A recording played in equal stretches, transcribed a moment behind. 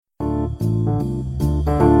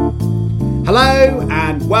Hello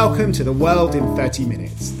and welcome to The World in 30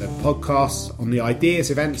 Minutes, the podcast on the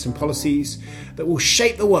ideas, events and policies that will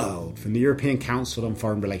shape the world from the European Council on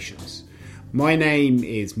Foreign Relations. My name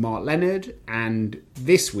is Mark Leonard and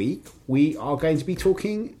this week we are going to be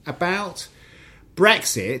talking about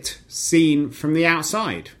Brexit seen from the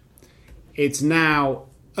outside. It's now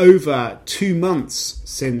over 2 months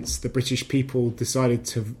since the British people decided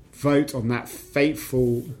to vote on that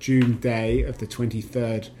fateful June day of the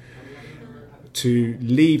 23rd to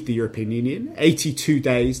leave the European Union, 82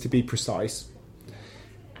 days to be precise.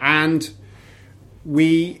 And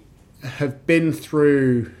we have been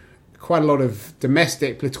through quite a lot of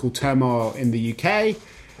domestic political turmoil in the UK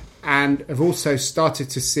and have also started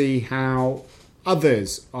to see how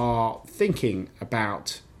others are thinking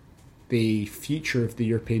about the future of the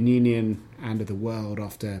European Union and of the world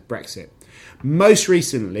after Brexit. Most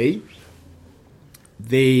recently,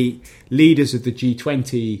 the leaders of the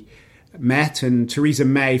G20 met, and Theresa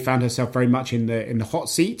May found herself very much in the hot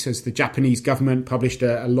seat as the Japanese government published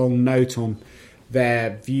a long note on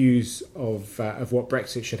their views of what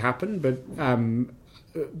Brexit should happen. But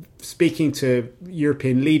speaking to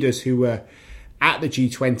European leaders who were at the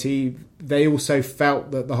G20, they also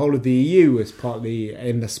felt that the whole of the EU was partly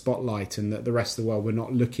in the spotlight and that the rest of the world were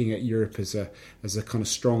not looking at Europe as a kind of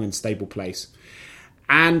strong and stable place.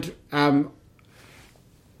 And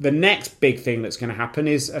the next big thing that's going to happen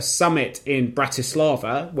is a summit in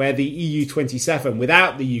Bratislava where the EU 27,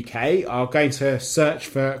 without the UK, are going to search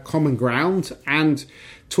for common ground and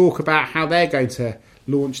talk about how they're going to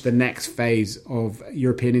launch the next phase of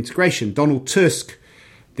European integration. Donald Tusk,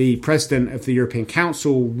 the president of the European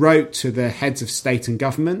Council, wrote to the heads of state and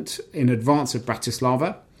government in advance of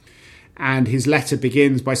Bratislava. And his letter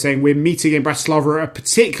begins by saying, "We're meeting in Bratislava at a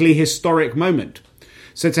particularly historic moment."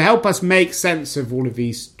 So to help us make sense of all of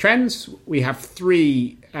these trends, we have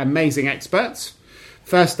three amazing experts.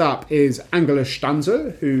 First up is Angela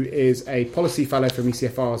Stanzer, who is a policy fellow from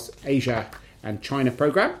ECFR's Asia and China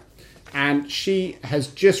programme. And she has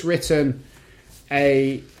just written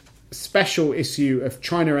a special issue of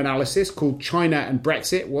China analysis called China and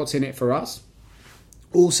Brexit, What's in it for us?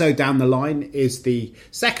 Also down the line is the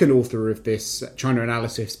second author of this China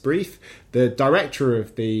analysis brief, the director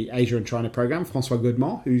of the Asia and China programme, François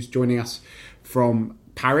Goodmont, who's joining us from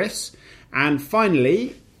Paris. And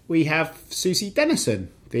finally, we have Susie Dennison,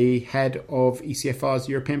 the head of ECFR's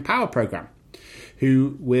European Power programme,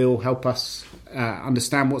 who will help us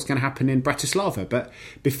understand what's going to happen in Bratislava. But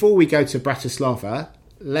before we go to Bratislava,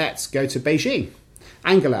 let's go to Beijing.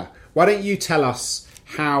 Angela, why don't you tell us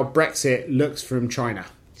how Brexit looks from China?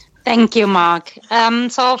 Thank you, Mark.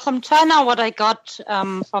 So from China, what I got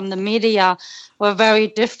from the media were very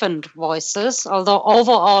different voices, although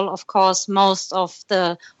overall, of course, most of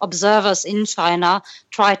the observers in China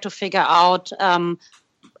tried to figure out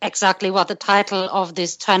exactly what the title of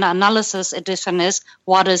this China Analysis edition is,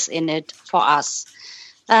 what is in it for us.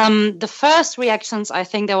 The first reactions, I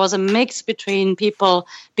think there was a mix between people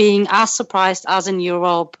being as surprised as in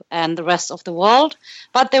Europe and the rest of the world.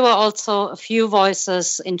 But there were also a few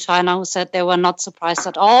voices in China who said they were not surprised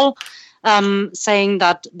at all, saying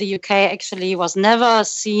that the UK actually was never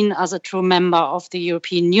seen as a true member of the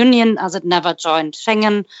European Union, as it never joined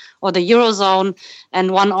Schengen or the Eurozone.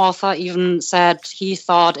 And one author even said he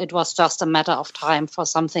thought it was just a matter of time for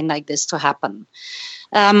something like this to happen.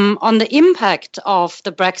 On the impact of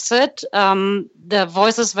the Brexit, the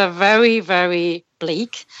voices were very, very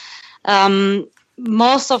bleak.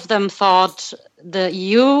 Most of them thought the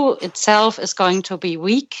EU itself is going to be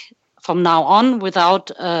weak from now on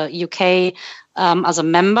without UK as a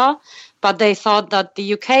member. But they thought that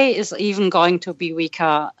the UK is even going to be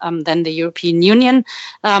weaker than the European Union.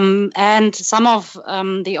 And some of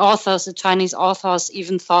the authors, the Chinese authors,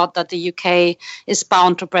 even thought that the UK is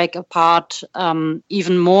bound to break apart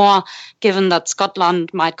even more, given that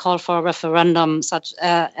Scotland might call for a referendum,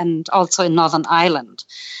 and also in Northern Ireland.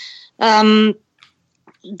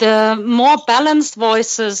 The more balanced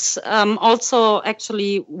voices also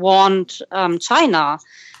actually warned China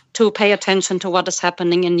to pay attention to what is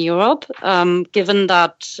happening in Europe, given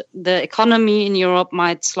that the economy in Europe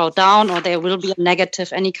might slow down or there will be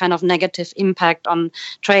any kind of negative impact on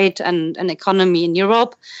trade and economy in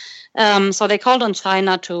Europe. So they called on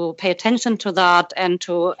China to pay attention to that and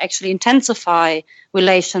to actually intensify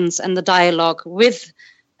relations and the dialogue with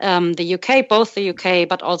the UK, both the UK,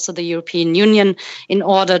 but also the European Union, in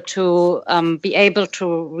order to be able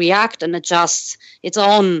to react and adjust its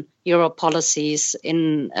own Euro policies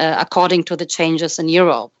according to the changes in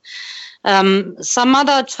Europe. Some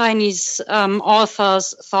other Chinese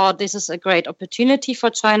authors thought this is a great opportunity for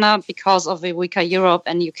China because of a weaker Europe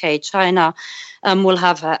and UK. China will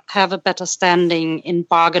have a better standing in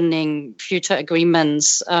bargaining future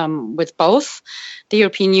agreements with both the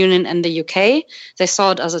European Union and the UK. They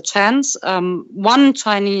saw it as a chance. One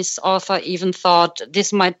Chinese author even thought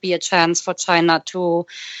this might be a chance for China to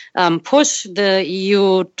push the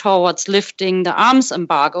EU towards lifting the arms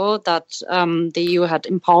embargo that the EU had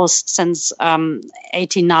imposed since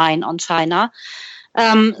 1989 on China.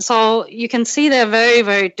 So you can see there are very,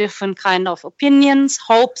 very different kind of opinions,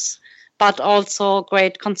 hopes, but also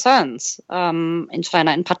great concerns in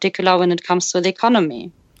China, in particular when it comes to the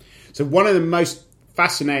economy. So one of the most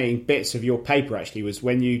fascinating bits of your paper actually was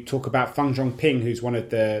when you talk about Feng Zhongping, who's one of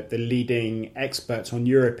the leading experts on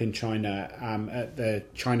Europe in China at the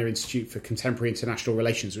China Institute for Contemporary International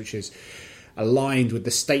Relations, which is aligned with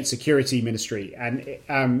the State Security Ministry. And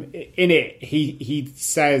in it, he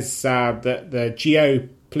says that the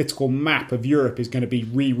geopolitical map of Europe is going to be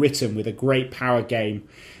rewritten with a great power game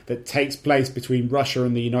that takes place between Russia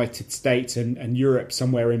and the United States and Europe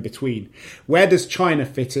somewhere in between. Where does China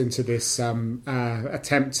fit into this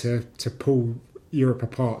attempt to pull Europe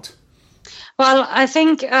apart? Well, I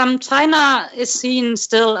think China is seen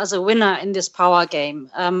still as a winner in this power game.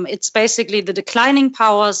 It's basically the declining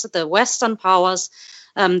powers, the Western powers,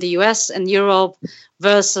 the US and Europe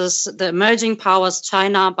versus the emerging powers,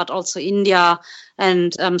 China, but also India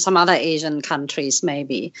and some other Asian countries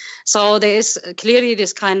maybe. So there is clearly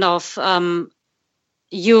this kind of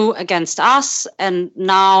you against us. And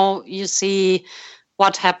now you see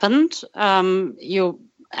what happened.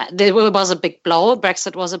 There was a big blow.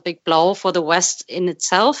 Brexit was a big blow for the West in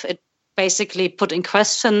itself. It basically put in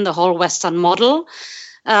question the whole Western model.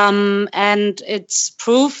 And it's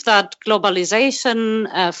proof that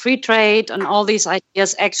globalization, free trade, and all these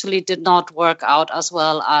ideas actually did not work out as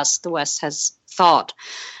well as the West has thought.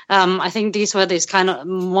 I think these were these kind of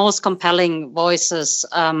most compelling voices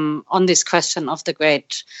on this question of the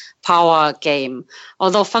great power game.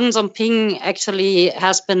 Although Feng Zhongping actually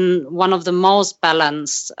has been one of the most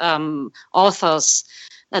balanced authors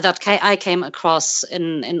that I came across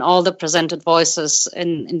in all the presented voices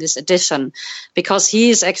in this edition, because he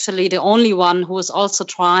is actually the only one who is also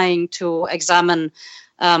trying to examine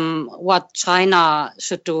what China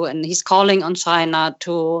should do. And he's calling on China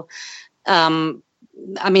to,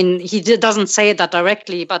 he doesn't say that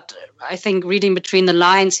directly, but I think reading between the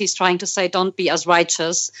lines, he's trying to say, don't be as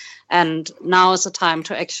righteous. And now is the time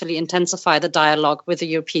to actually intensify the dialogue with the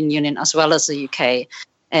European Union as well as the UK,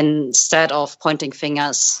 instead of pointing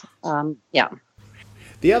fingers.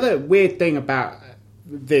 The other weird thing about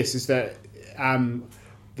this is that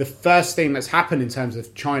the first thing that's happened in terms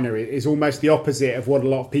of China is almost the opposite of what a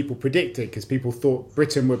lot of people predicted, because people thought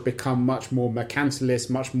Britain would become much more mercantilist,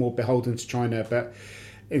 much more beholden to China. But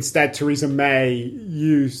instead, Theresa May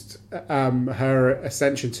used her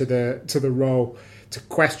ascension to the role to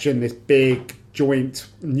question this big joint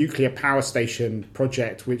nuclear power station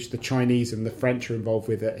project, which the Chinese and the French are involved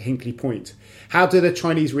with at Hinkley Point. How do the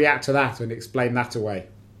Chinese react to that and explain that away?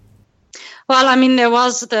 Well, there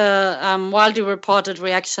was the widely reported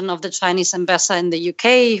reaction of the Chinese ambassador in the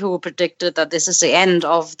UK, who predicted that this is the end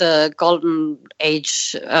of the golden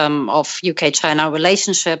age of UK-China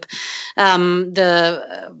relationship.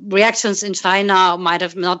 The reactions in China might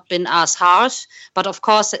have not been as harsh, but of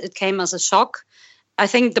course it came as a shock. I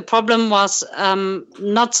think the problem was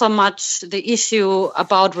not so much the issue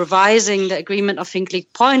about revising the agreement of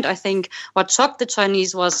Hinkley Point. I think what shocked the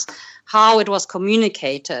Chinese was how it was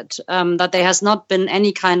communicated, that there has not been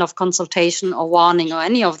any kind of consultation or warning or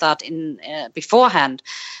any of that in beforehand.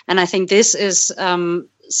 And I think this is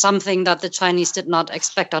something that the Chinese did not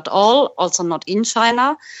expect at all, also not in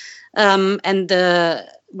China. And the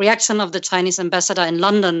reaction of the Chinese ambassador in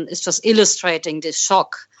London is just illustrating this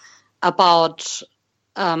shock about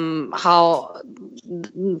how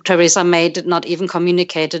Theresa May did not even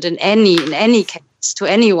communicate it in any case to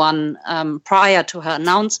anyone prior to her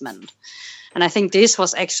announcement. And I think this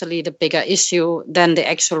was actually the bigger issue than the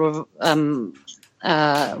actual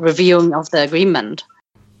reviewing of the agreement.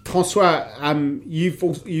 François,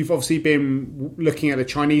 you've obviously been looking at the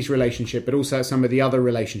Chinese relationship, but also at some of the other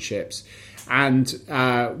relationships. And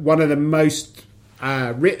one of the most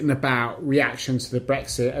written about reactions to the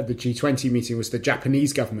Brexit at the G20 meeting was the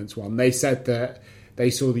Japanese government's one. They said that they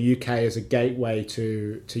saw the UK as a gateway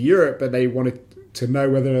to Europe, but they wanted to know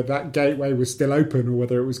whether that gateway was still open or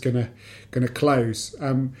whether it was going to close.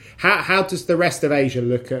 How does the rest of Asia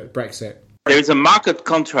look at Brexit? There is a marked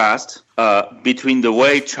contrast between the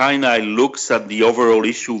way China looks at the overall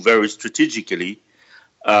issue very strategically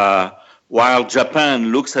while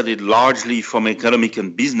Japan looks at it largely from economic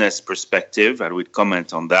and business perspective, I would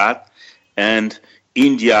comment on that, and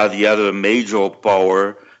India, the other major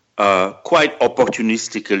power, quite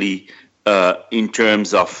opportunistically in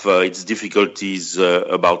terms of its difficulties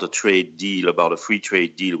about a trade deal, about a free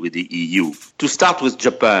trade deal with the EU. To start with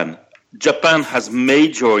Japan, Japan has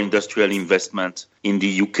major industrial investment in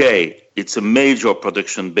the UK. It's a major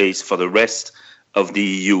production base for the rest of the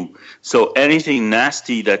EU. So anything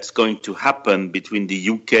nasty that's going to happen between the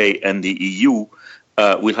UK and the EU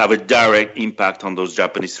will have a direct impact on those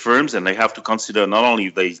Japanese firms, and they have to consider not only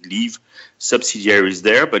if they leave subsidiaries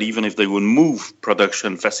there, but even if they would move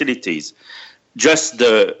production facilities. Just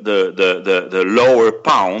the lower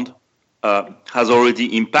pound has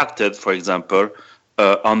already impacted, for example,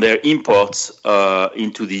 on their imports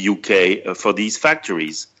into the UK for these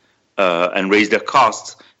factories and raise their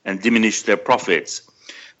costs and diminish their profits.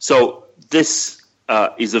 So this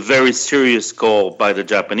is a very serious call by the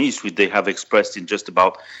Japanese, which they have expressed in just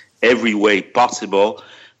about every way possible.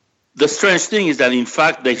 The strange thing is that, in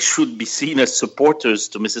fact, they should be seen as supporters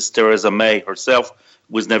to Mrs. Theresa May herself,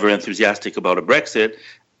 who was never enthusiastic about a Brexit,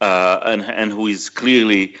 and who is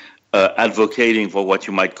clearly advocating for what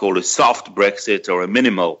you might call a soft Brexit or a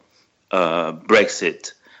minimal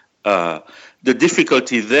Brexit. The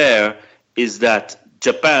difficulty there is that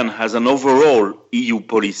Japan has an overall EU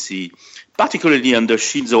policy, particularly under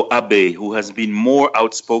Shinzo Abe, who has been more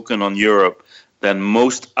outspoken on Europe than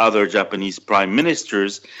most other Japanese prime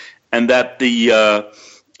ministers, and that the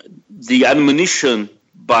admonition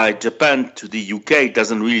by Japan to the UK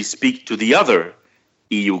doesn't really speak to the other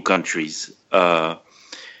EU countries.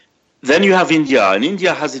 Then you have India, and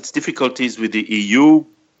India has its difficulties with the EU.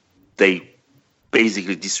 They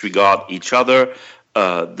basically disregard each other.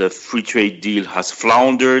 The free trade deal has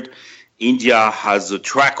floundered. India has a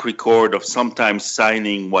track record of sometimes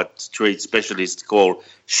signing what trade specialists call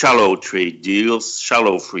shallow trade deals,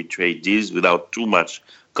 shallow free trade deals without too much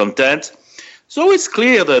content. So it's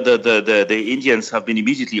clear that the Indians have been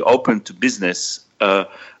immediately open to business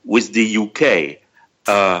with the UK.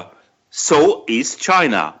 So is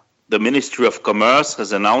China. The Ministry of Commerce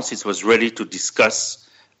has announced it was ready to discuss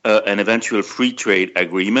an eventual free trade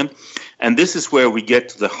agreement. And this is where we get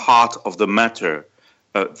to the heart of the matter.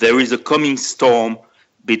 There is a coming storm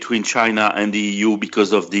between China and the EU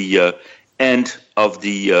because of the end of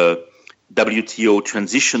the WTO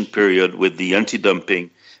transition period with the anti-dumping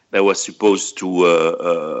that was supposed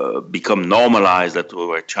to become normalized, that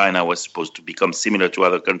where China was supposed to become similar to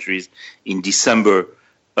other countries in December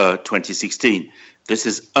 2016. This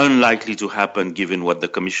is unlikely to happen given what the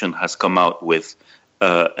Commission has come out with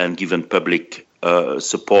and given public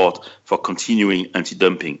support for continuing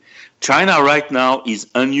anti-dumping. China right now is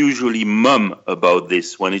unusually mum about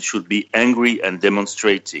this when it should be angry and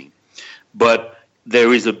demonstrating. But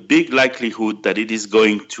there is a big likelihood that it is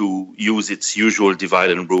going to use its usual divide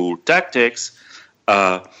and rule tactics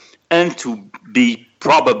and to be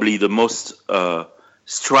probably the most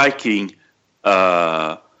striking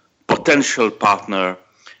potential partner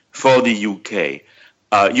for the UK.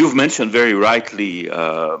 You've mentioned very rightly,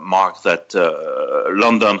 Mark, that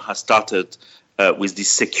London has started with the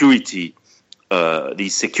security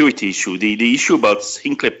issue. The issue about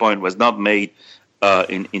Hinkley Point was not made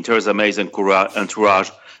in Theresa May's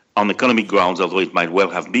entourage on economic grounds, although it might well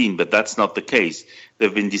have been, but that's not the case.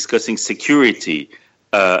 They've been discussing security,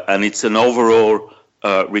 and it's an overall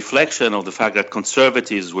reflection of the fact that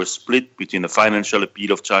conservatives were split between the financial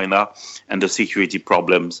appeal of China and the security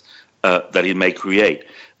problems that it may create.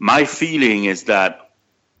 My feeling is that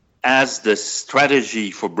as the strategy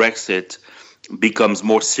for Brexit becomes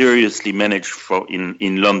more seriously managed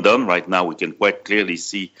in London, right now we can quite clearly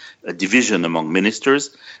see a division among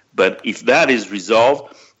ministers, but if that is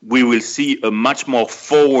resolved, we will see a much more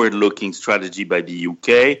forward-looking strategy by the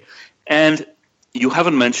UK. And you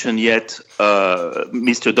haven't mentioned yet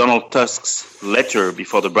Mr. Donald Tusk's letter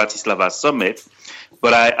before the Bratislava summit,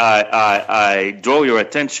 but I draw your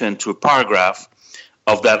attention to a paragraph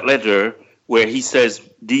of that letter where he says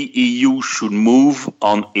the EU should move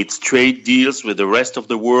on its trade deals with the rest of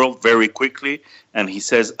the world very quickly. And he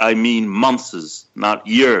says, I mean months, not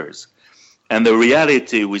years. And the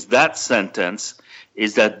reality with that sentence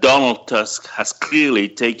is that Donald Tusk has clearly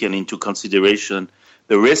taken into consideration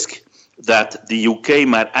the risk that the UK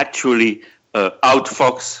might actually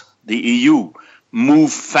outfox the EU,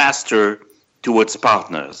 move faster towards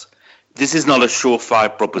partners. This is not a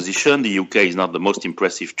surefire proposition. The UK is not the most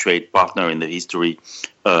impressive trade partner in the history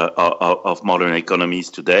of modern economies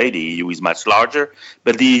today. The EU is much larger,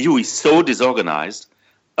 but the EU is so disorganized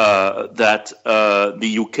that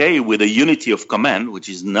the UK, with a unity of command, which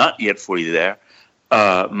is not yet fully there,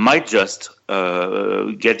 might just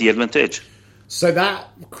get the advantage. So that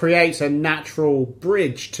creates a natural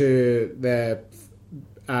bridge to the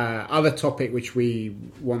other topic which we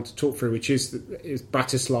want to talk through, which is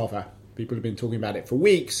Bratislava. People have been talking about it for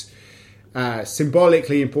weeks.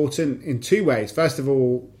 Symbolically important in two ways. First of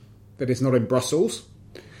all, that it's not in Brussels.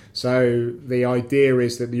 So the idea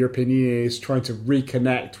is that the European Union is trying to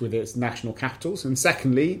reconnect with its national capitals. And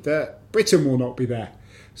secondly, that Britain will not be there.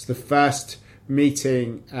 It's the first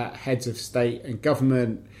meeting at heads of state and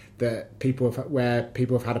government where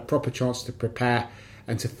people have had a proper chance to prepare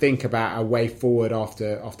and to think about a way forward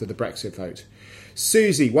after the Brexit vote.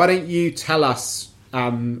 Susie, why don't you tell us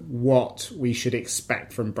what we should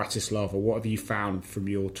expect from Bratislava? What have you found from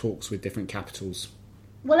your talks with different capitals?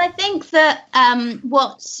 Well, I think that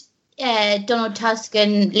what Donald Tusk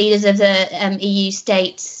and leaders of the EU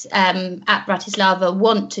states at Bratislava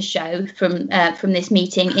want to show from this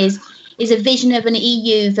meeting is a vision of an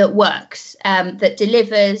EU that works, that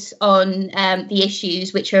delivers on the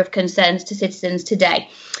issues which are of concerns to citizens today.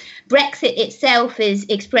 Brexit itself is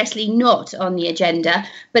expressly not on the agenda,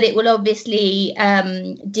 but it will obviously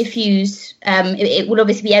diffuse. It will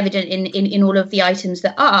obviously be evident in all of the items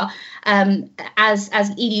that are. As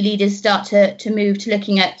EU leaders start to move to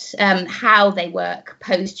looking at how they work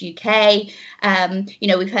post UK.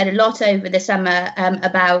 We've heard a lot over the summer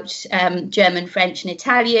about German, French and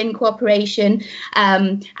Italian cooperation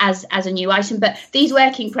as a new item. But these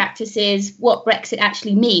working practices, what Brexit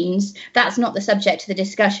actually means, that's not the subject of the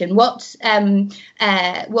discussion. What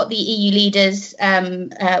the EU leaders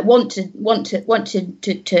want to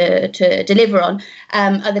deliver on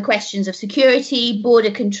are the questions of security, border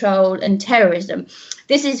control and terrorism.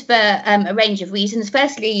 This is for a range of reasons.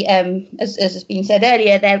 Firstly, as has been said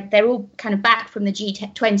earlier, they're all kind of back from the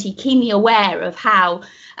G20, keenly aware of how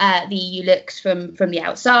the EU looks from the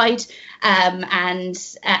outside, and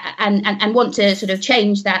want to sort of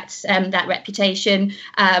change that reputation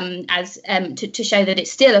to show that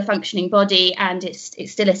it's still a functioning body and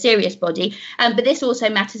it's still a serious body. But this also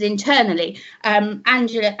matters internally.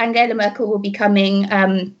 Angela Merkel will be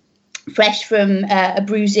coming fresh from a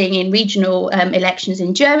bruising in regional elections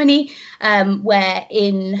in Germany, where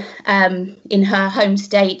in her home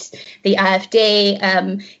state, the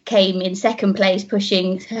AfD came in second place,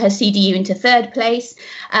 pushing her CDU into third place.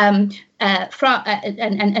 So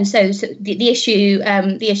the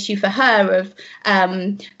issue for her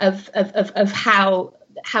of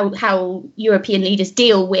how European leaders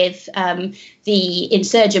deal with the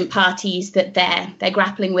insurgent parties that they're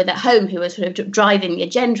grappling with at home, who are sort of driving the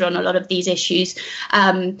agenda on a lot of these issues,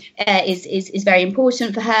 is very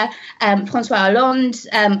important for her. François Hollande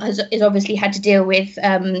has obviously had to deal with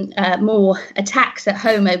more attacks at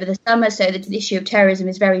home over the summer, so the issue of terrorism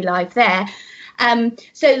is very live there.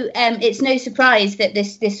 So it's no surprise that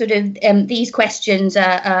this sort of these questions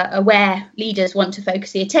are where leaders want to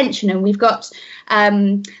focus the attention, and we've got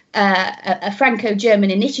a Franco-German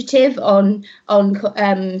initiative on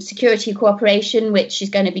security cooperation, which is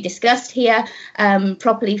going to be discussed here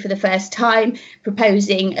properly for the first time,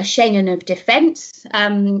 proposing a Schengen of defence,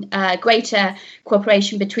 greater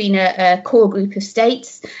cooperation between a core group of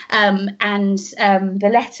states, and the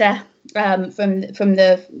letter from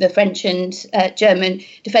the French and German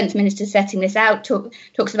defence ministers setting this out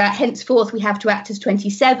talks about henceforth we have to act as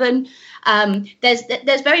 27.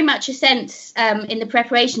 There's very much a sense in the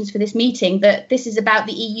preparations for this meeting that this is about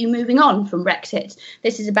the EU moving on from Brexit.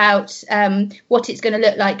 This is about what it's going to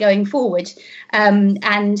look like going forward, and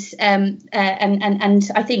I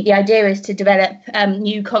think the idea is to develop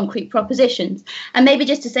new concrete propositions. And maybe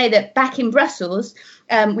just to say that back in Brussels,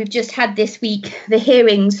 we've just had this week the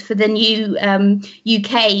hearings for the new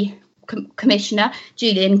UK Commissioner,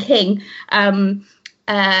 Julian King,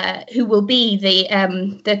 who will be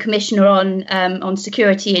the commissioner on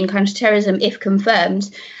security and counter-terrorism if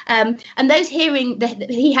confirmed. And those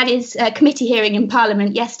he had his committee hearing in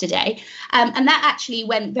Parliament yesterday, and that actually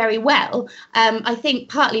went very well. I think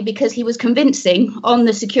partly because he was convincing on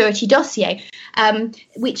the security dossier,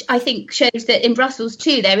 which I think shows that in Brussels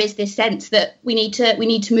too there is this sense that we need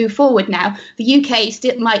to move forward now. The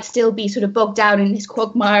UK might still be sort of bogged down in this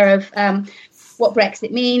quagmire of what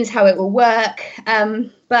Brexit means, how it will work.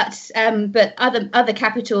 but other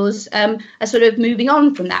capitals are sort of moving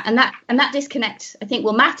on from that, and that disconnect, I think,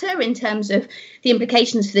 will matter in terms of the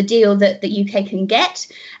implications for the deal that the UK can get,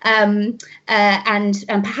 and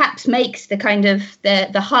perhaps makes the kind of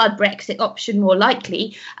the hard Brexit option more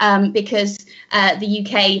likely, because the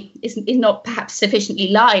UK is not perhaps sufficiently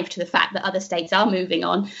live to the fact that other states are moving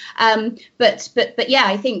on. But yeah,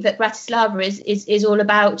 I think that Bratislava is all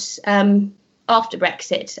about after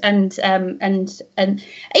Brexit, and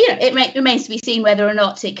it remains to be seen whether or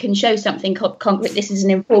not it can show something concrete. This is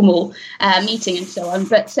an informal meeting and so on,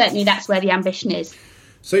 but certainly that's where the ambition is.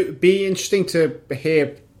 So it'd be interesting to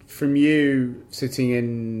hear from you, sitting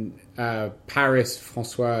in Paris,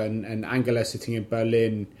 Francois, and Angela sitting in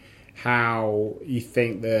Berlin, how you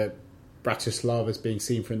think that Bratislava is being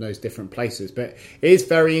seen from those different places. But it is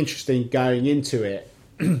very interesting going into it,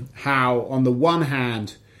 how on the one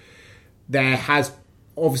hand, there has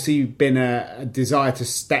obviously been a desire to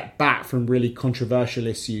step back from really controversial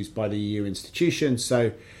issues by the EU institutions.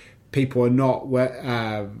 So people are not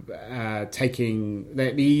taking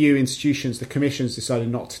the EU institutions, the Commission's decided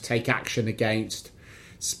not to take action against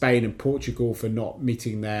Spain and Portugal for not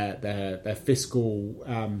meeting their fiscal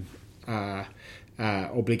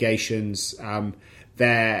obligations.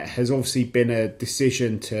 There has obviously been a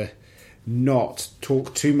decision to not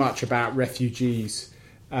talk too much about refugees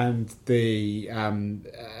and the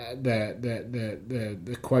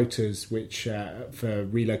quotas which for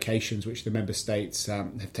relocations which the member states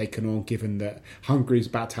have taken on, given that Hungary is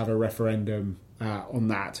about to have a referendum on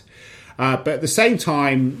that. But at the same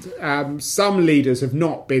time, some leaders have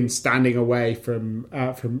not been standing away from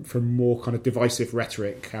more kind of divisive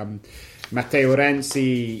rhetoric. Matteo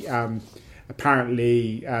Renzi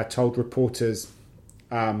apparently told reporters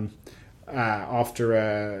after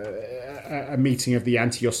a meeting of the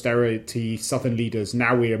anti-austerity southern leaders,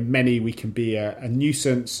 now we are many, we can be a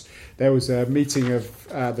nuisance. There was a meeting of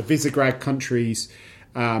the Visegrad countries,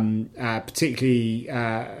 particularly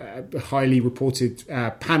highly reported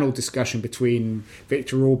panel discussion between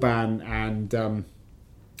Viktor Orban and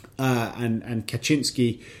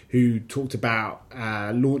Kaczynski, who talked about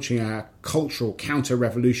launching a cultural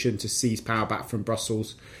counter-revolution to seize power back from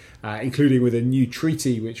Brussels, including with a new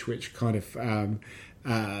treaty, which kind of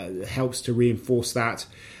helps to reinforce that.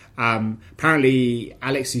 Apparently,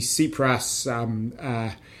 Alexis Tsipras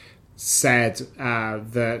said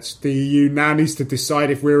that the EU now needs to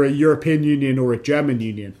decide if we're a European Union or a German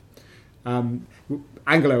Union.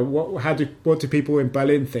 Angela, what do people in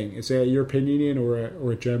Berlin think? Is it a European Union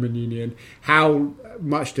or a German Union? How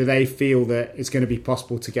much do they feel that it's going to be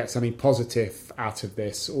possible to get something positive out of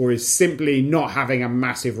this, or is simply not having a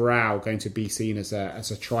massive row going to be seen as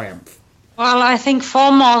a triumph? Well, I think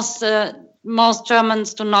foremost, most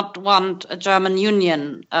Germans do not want a German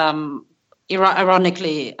union.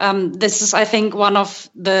 Ironically, this is, I think, one of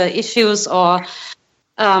the issues or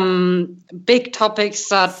big topics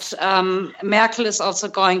that Merkel is also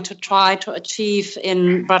going to try to achieve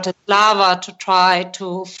in Bratislava, to try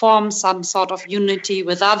to form some sort of unity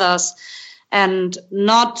with others, and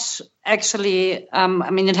not actually,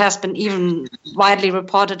 it has been even widely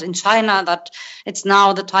reported in China that it's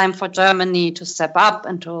now the time for Germany to step up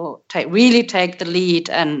and to really take the lead,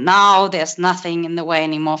 and now there's nothing in the way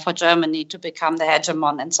anymore for Germany to become the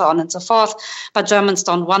hegemon, and so on and so forth. But Germans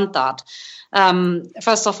don't want that.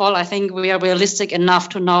 First of all, I think we are realistic enough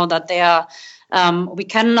to know that we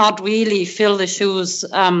cannot really fill the shoes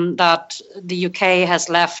that the UK has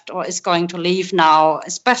left or is going to leave now,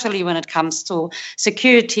 especially when it comes to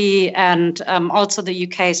security and also the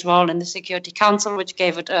UK's role in the Security Council, which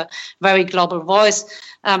gave it a very global voice.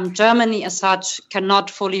 Germany as such cannot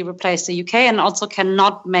fully replace the UK and also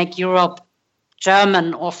cannot make Europe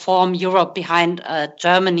German or form Europe behind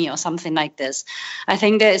Germany or something like this. I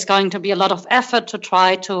think there is going to be a lot of effort to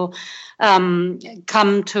try to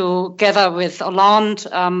come together with Hollande,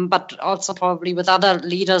 but also probably with other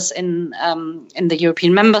leaders in the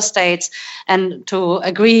European member states, and to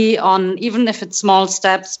agree on, even if it's small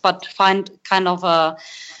steps, but find kind of a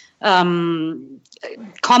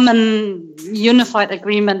common unified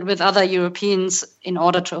agreement with other Europeans in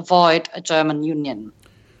order to avoid a German union.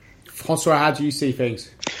 Francois, how do you see things?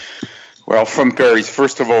 Well, from Paris,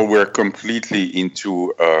 first of all, we're completely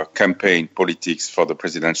into campaign politics for the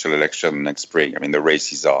presidential election next spring. I mean, the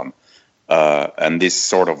race is on. And this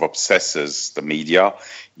sort of obsesses the media.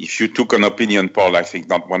 If you took an opinion poll, I think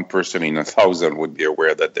not one person in 1,000 would be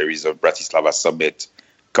aware that there is a Bratislava summit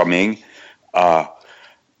coming. I'm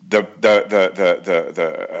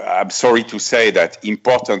sorry to say that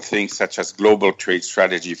important things such as global trade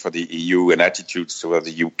strategy for the EU and attitudes toward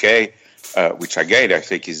the UK, which again I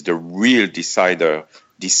think is the real decider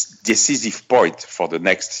decisive point for the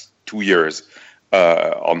next 2 years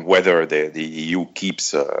on whether the EU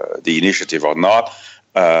keeps the initiative or not.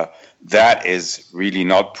 That is really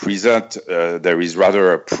not present. There is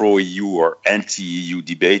rather a pro-EU or anti-EU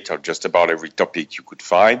debate on just about every topic you could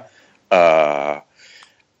find.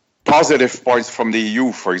 Positive points from the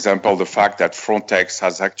EU, for example, the fact that Frontex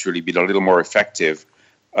has actually been a little more effective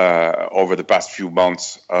over the past few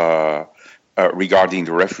months regarding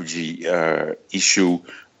the refugee issue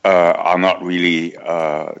are not really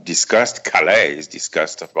discussed. Calais is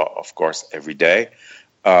discussed, of course, every day.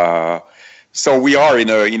 So we are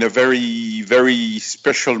in a very, very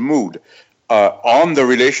special mood. On the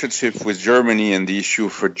relationship with Germany and the issue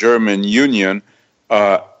for German union,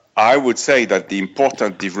 I would say that the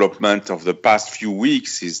important development of the past few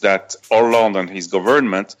weeks is that Hollande and his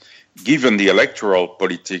government, given the electoral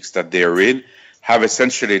politics that they are in, have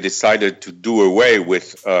essentially decided to do away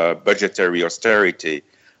with budgetary austerity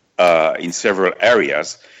in several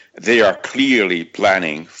areas. They are clearly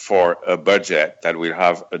planning for a budget that will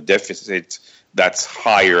have a deficit that's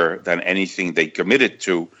higher than anything they committed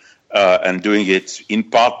to, and doing it in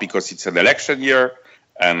part because it's an election year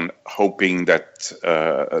and hoping that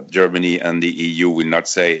Germany and the EU will not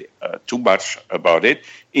say too much about it,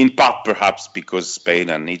 in part perhaps because Spain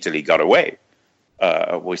and Italy got away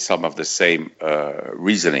with some of the same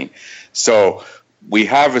reasoning. So we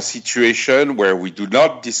have a situation where we do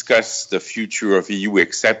not discuss the future of EU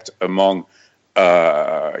except among,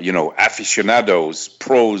 aficionados,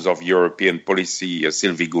 pros of European policy.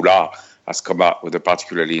 Sylvie Goulard has come out with a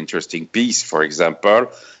particularly interesting piece, for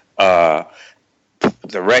example. The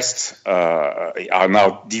rest are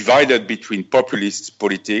now divided between populist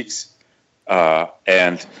politics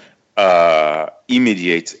and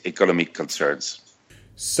immediate economic concerns.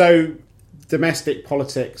 So domestic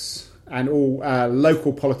politics and all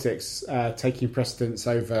local politics taking precedence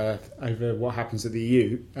over what happens at the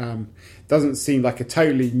EU doesn't seem like a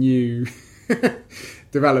totally new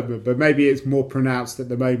development, but maybe it's more pronounced at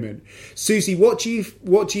the moment. Susie, what do you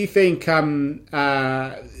think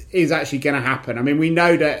is actually going to happen? I mean, we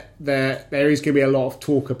know that there is going to be a lot of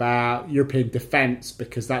talk about European defence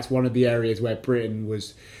because that's one of the areas where Britain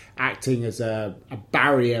was acting as a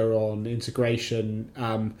barrier on integration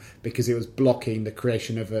because it was blocking the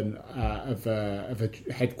creation of a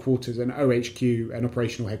headquarters, an OHQ, an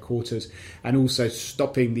operational headquarters, and also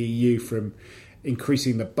stopping the EU from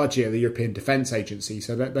increasing the budget of the European Defence Agency.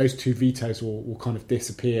 So that those two vetoes will kind of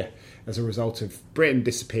disappear as a result of Britain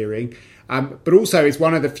disappearing. But also it's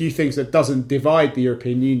one of the few things that doesn't divide the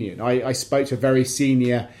European Union. I spoke to a very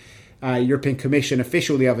senior European Commission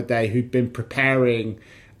official the other day who'd been preparing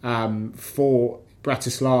for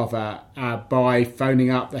Bratislava by phoning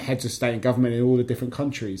up the heads of state and government in all the different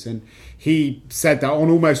countries. And he said that on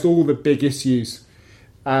almost all the big issues,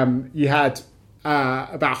 you had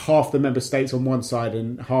about half the member states on one side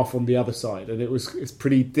and half on the other side. And it's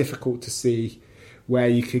pretty difficult to see where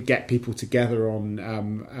you could get people together on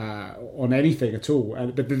anything at all.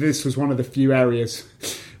 But this was one of the few areas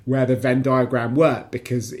where the Venn diagram worked,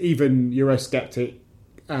 because even Eurosceptic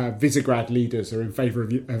Visegrad leaders are in favour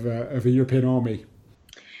of a European army.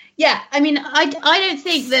 Yeah, I mean, I don't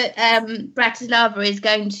think that Bratislava is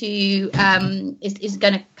going to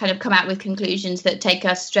kind of come out with conclusions that take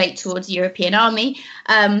us straight towards the European army.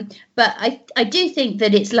 But I do think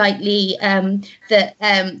that it's likely that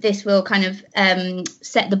this will kind of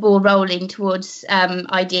set the ball rolling towards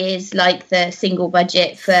ideas like the single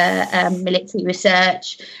budget for military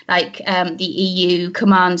research, like the EU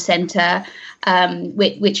Command Centre,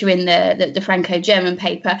 which are in the Franco-German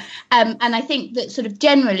paper. And I think that sort of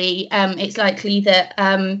generally it's likely that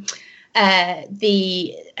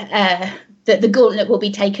the gauntlet will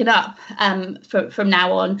be taken up from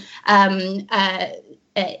now on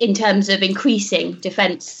in terms of increasing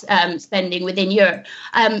defence spending within Europe.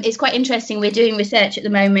 It's quite interesting. We're doing research at the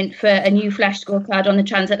moment for a new flash scorecard on the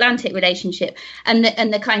transatlantic relationship, and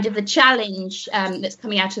the kind of the challenge that's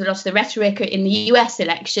coming out of a lot of the rhetoric in the US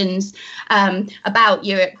elections about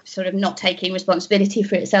Europe sort of not taking responsibility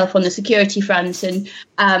for itself on the security front and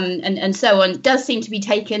so on does seem to be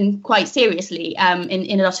taken quite seriously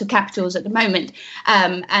in a lot of capitals at the moment,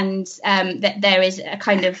 and that there is a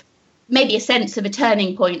kind of maybe a sense of a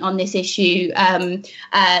turning point on this issue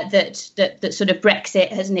that sort of Brexit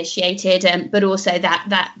has initiated, but also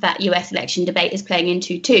that US election debate is playing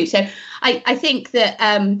into too. So I think that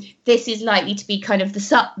this is likely to be kind of the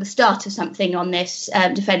start of something on this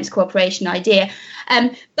defence cooperation idea.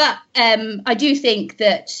 But I do think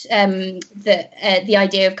that the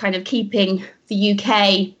idea of kind of keeping the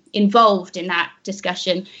UK involved in that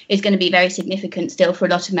discussion is going to be very significant still for a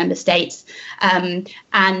lot of member states. So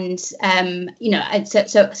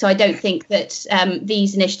I don't think that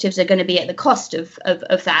these initiatives are going to be at the cost of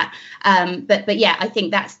that. But yeah, I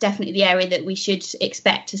think that's definitely the area that we should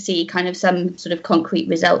expect to see kind of some sort of concrete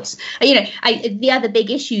results. The other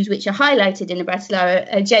big issues which are highlighted in the Bratislava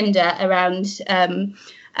agenda around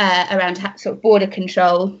sort of border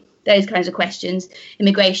control, those kinds of questions,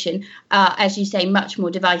 immigration, are, as you say, much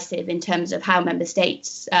more divisive in terms of how member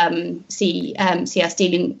states see us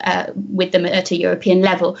dealing with them at a European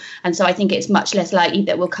level. And so I think it's much less likely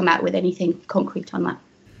that we'll come out with anything concrete on that.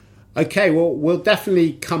 Okay, well, we'll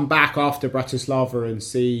definitely come back after Bratislava and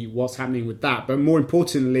see what's happening with that. But more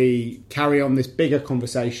importantly, carry on this bigger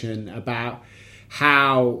conversation about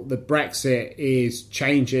how the Brexit is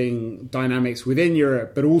changing dynamics within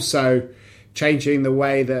Europe, but also changing the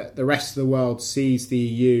way that the rest of the world sees the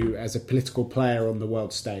EU as a political player on the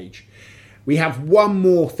world stage. We have one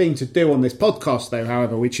more thing to do on this podcast, though,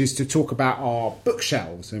 however, which is to talk about our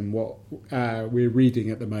bookshelves and what we're reading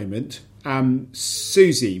at the moment.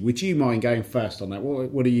 Susie, would you mind going first on that?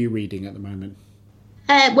 What are you reading at the moment?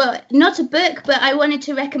 Well, not a book, but I wanted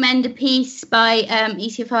to recommend a piece by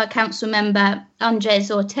ECFR Council member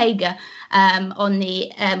Andres Ortega on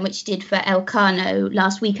the which he did for Elcano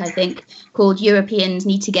last week, I think, called "Europeans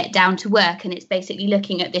Need to Get Down to Work," and it's basically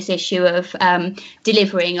looking at this issue of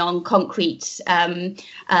delivering on concrete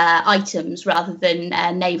items rather than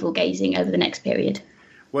navel gazing over the next period.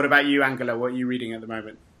 What about you, Angela? What are you reading at the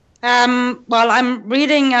moment? Well, I'm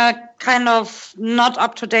reading a kind of not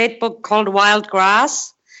up-to-date book called Wild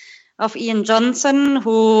Grass of Ian Johnson,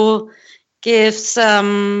 who gives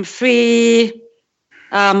 3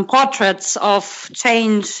 portraits of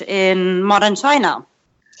change in modern China.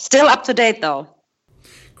 Still up to date, though.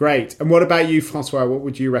 Great. And what about you, Francois? What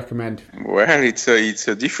would you recommend? Well, it's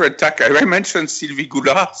a different tack. I mentioned Sylvie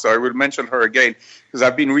Goulart, so I will mention her again, because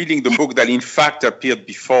I've been reading the book that, in fact, appeared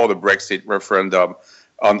before the Brexit referendum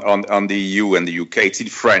on the EU and the UK. It's in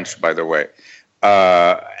French, by the way.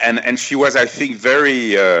 And she was, I think,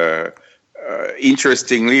 very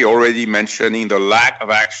interestingly already mentioning the lack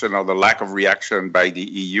of action or the lack of reaction by the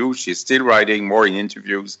EU. She's still writing more in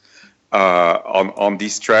interviews on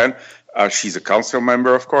this trend. She's a council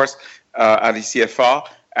member, of course, at ECFR.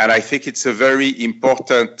 And I think it's a very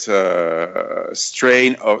important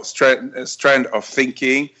strand of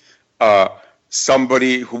thinking.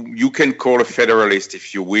 Somebody who you can call a federalist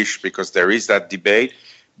if you wish, because there is that debate,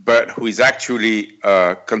 but who is actually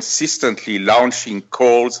consistently launching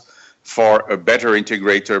calls for a better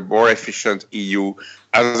integrated, more efficient EU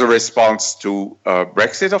as a response to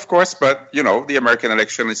Brexit, of course. But, the American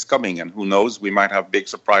election is coming, and who knows, we might have big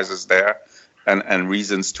surprises there and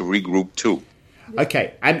reasons to regroup too.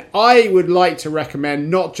 Okay, and I would like to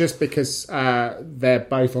recommend, not just because they're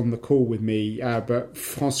both on the call with me, but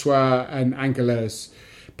Francois and Angela's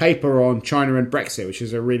paper on China and Brexit, which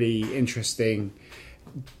is a really interesting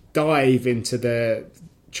dive into the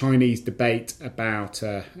Chinese debate about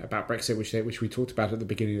Brexit, which we talked about at the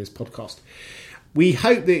beginning of this podcast. We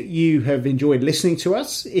hope that you have enjoyed listening to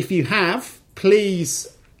us. If you have, please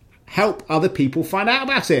help other people find out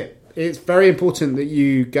about it. It's very important that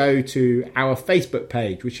you go to our Facebook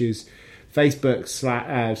page, which is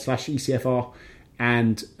Facebook/ECFR,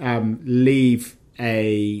 and leave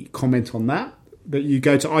a comment on that. That you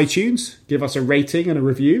go to iTunes, give us a rating and a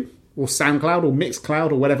review, or SoundCloud or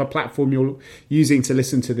Mixcloud or whatever platform you're using to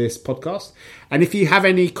listen to this podcast. And if you have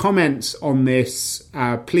any comments on this,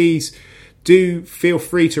 please do feel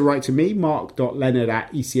free to write to me,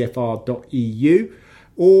 mark.leonard@ecfr.eu,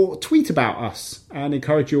 or tweet about us and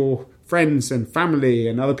encourage your friends and family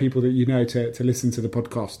and other people that you know to listen to the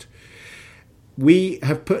podcast. We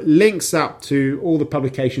have put links up to all the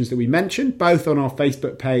publications that we mentioned, both on our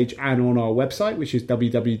Facebook page and on our website, which is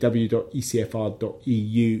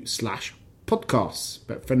www.ecfr.eu/podcasts.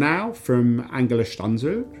 But for now, from Angela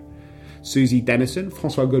Stanzer, Susie Dennison,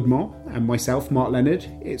 Francois Godemont, and myself, Mark Leonard,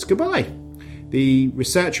 it's goodbye. The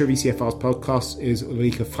researcher of ECFR's podcast is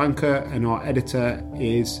Ulrike Franke, and our editor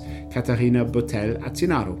is Katarina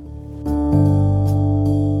Botel-Atzinaro.